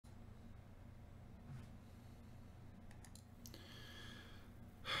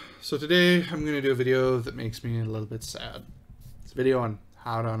So today I'm going to do a video that makes me a little bit sad. It's a video on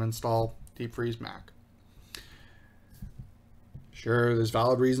how to uninstall Deep Freeze Mac. Sure, there's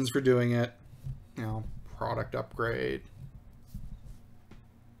valid reasons for doing it. You know, product upgrade,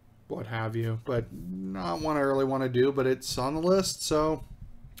 what have you, but not one I really want to do, but it's on the list, so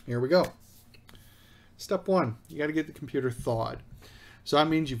here we go. Step one, you got to get the computer thawed. So that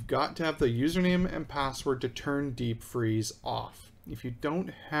means you've got to have the username and password to turn Deep Freeze off. If you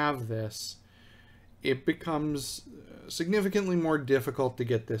don't have this, it becomes significantly more difficult to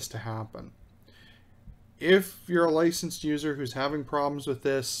get this to happen. If you're a licensed user who's having problems with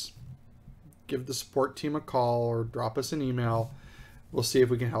this, give the support team a call or drop us an email. We'll see if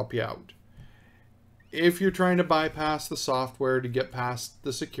we can help you out. If you're trying to bypass the software to get past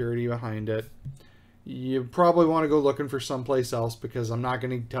the security behind it, you probably want to go looking for someplace else, because I'm not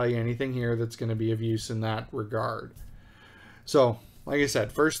going to tell you anything here that's going to be of use in that regard. So, like I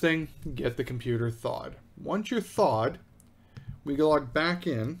said, first thing, get the computer thawed. Once you're thawed, we go log back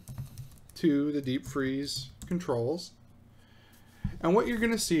in to the Deep Freeze controls. And what you're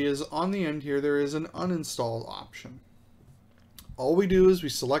going to see is on the end here, there is an uninstall option. All we do is we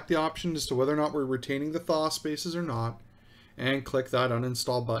select the option as to whether or not we're retaining the thaw spaces or not, and click that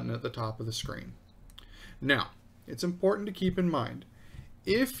uninstall button at the top of the screen. Now, it's important to keep in mind,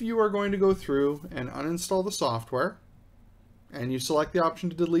 if you are going to go through and uninstall the software, and you select the option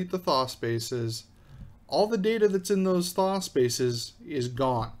to delete the thaw spaces, all the data that's in those thaw spaces is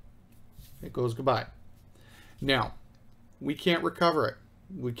gone. It goes goodbye. Now, we can't recover it.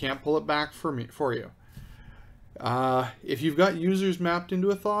 We can't pull it back for you. If you've got users mapped into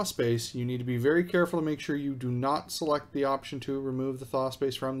a thaw space, you need to be very careful to make sure you do not select the option to remove the thaw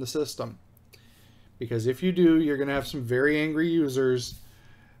space from the system. Because if you do, you're going to have some very angry users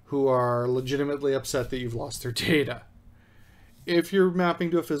who are legitimately upset that you've lost their data. If you're mapping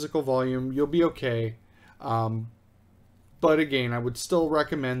to a physical volume, you'll be okay. But again, I would still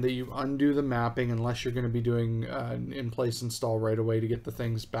recommend that you undo the mapping unless you're going to be doing an in-place install right away to get the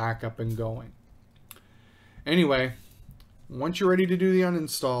things back up and going. Anyway, once you're ready to do the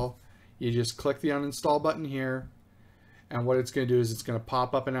uninstall, you just click the uninstall button here. And what it's going to do is it's going to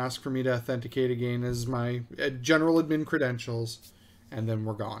pop up and ask for me to authenticate again as my general admin credentials. And then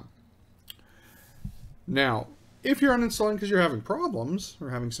we're gone. Now, if you're uninstalling because you're having problems or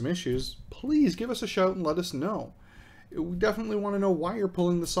having some issues, please give us a shout and let us know. We definitely want to know why you're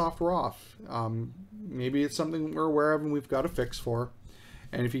pulling the software off. Maybe it's something we're aware of and we've got a fix for.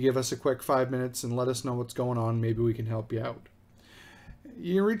 And if you give us a quick 5 minutes and let us know what's going on, maybe we can help you out.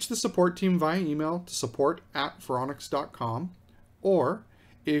 You can reach the support team via email to support@faronics.com. Or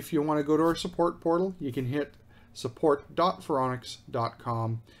if you want to go to our support portal, you can hit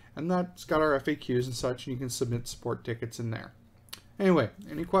support.faronics.com. And that's got our FAQs and such, and you can submit support tickets in there. Anyway,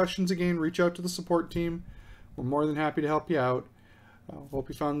 any questions, again, reach out to the support team. We're more than happy to help you out. Hope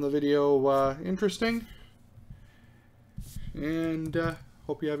you found the video interesting. And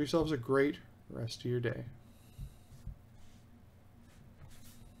hope you have yourselves a great rest of your day.